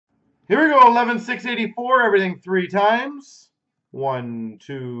Here we go, 11,684, everything 3 times. 1,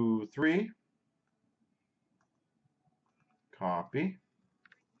 2, 3. Copy.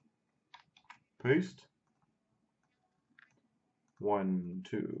 Paste. 1,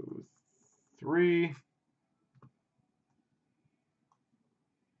 2, 3.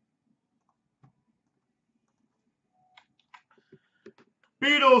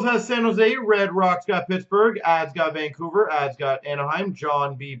 Beatles has San Jose. Red Rocks got Pittsburgh. Ads got Vancouver. Ads got Anaheim.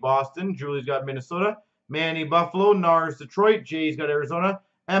 John B. Boston. Julie's got Minnesota. Manny Buffalo. Nars Detroit. Jay's got Arizona.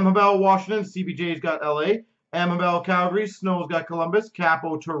 M. Habel Washington. CBJ's got LA. M. Habel Calgary. Snow's got Columbus.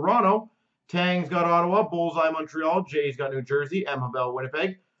 Capo Toronto. Tang's got Ottawa. Bullseye Montreal. Jay's got New Jersey. M. Habel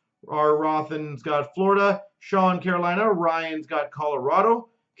Winnipeg. R. Rothen's got Florida. Sean Carolina. Ryan's got Colorado.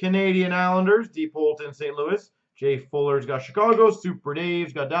 Canadian Islanders. Deep Holton St. Louis. Jay Fuller's got Chicago. Super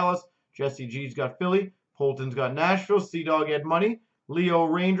Dave's got Dallas. Jesse G's got Philly. Polton's got Nashville. Sea Dog Ed Money. Leo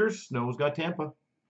Rangers. Snow's got Tampa.